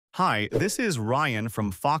Hi, this is Ryan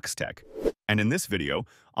from Foxtecc, and in this video,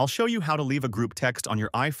 I'll show you how to leave a group text on your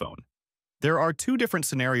iPhone. There are two different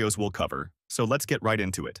scenarios we'll cover, so let's get right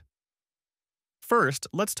into it. First,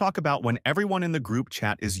 let's talk about when everyone in the group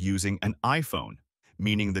chat is using an iPhone,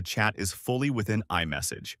 meaning the chat is fully within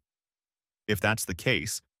iMessage. If that's the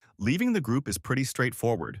case, leaving the group is pretty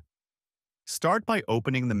straightforward. Start by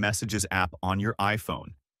opening the Messages app on your iPhone.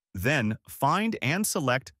 Then, find and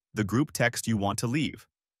select the group text you want to leave.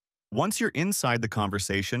 Once you're inside the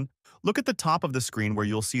conversation, look at the top of the screen where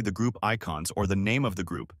you'll see the group icons or the name of the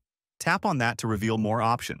group. Tap on that to reveal more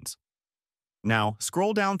options. Now,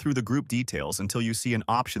 scroll down through the group details until you see an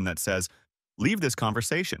option that says, "Leave this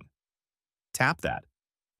conversation." Tap that,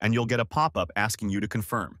 and you'll get a pop-up asking you to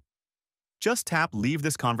confirm. Just tap "Leave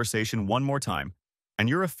this conversation" one more time, and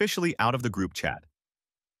you're officially out of the group chat.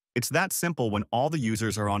 It's that simple when all the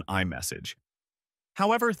users are on iMessage.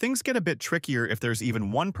 However, things get a bit trickier if there's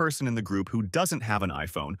even one person in the group who doesn't have an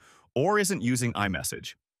iPhone or isn't using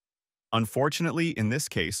iMessage. Unfortunately, in this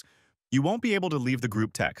case, you won't be able to leave the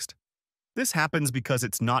group text. This happens because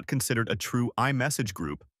it's not considered a true iMessage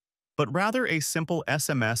group, but rather a simple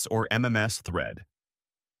SMS or MMS thread.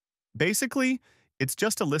 Basically, it's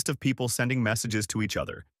just a list of people sending messages to each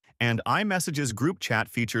other, and iMessage's group chat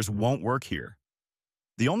features won't work here.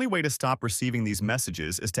 The only way to stop receiving these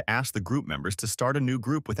messages is to ask the group members to start a new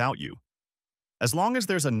group without you. As long as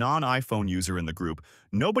there's a non-iPhone user in the group,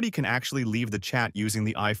 nobody can actually leave the chat using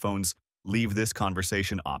the iPhone's "Leave this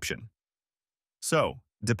conversation" option. So,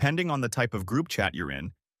 depending on the type of group chat you're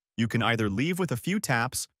in, you can either leave with a few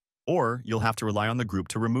taps, or you'll have to rely on the group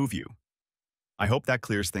to remove you. I hope that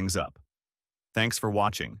clears things up. Thanks for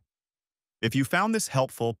watching. If you found this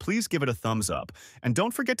helpful, please give it a thumbs up, and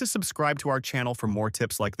don't forget to subscribe to our channel for more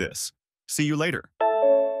tips like this. See you later.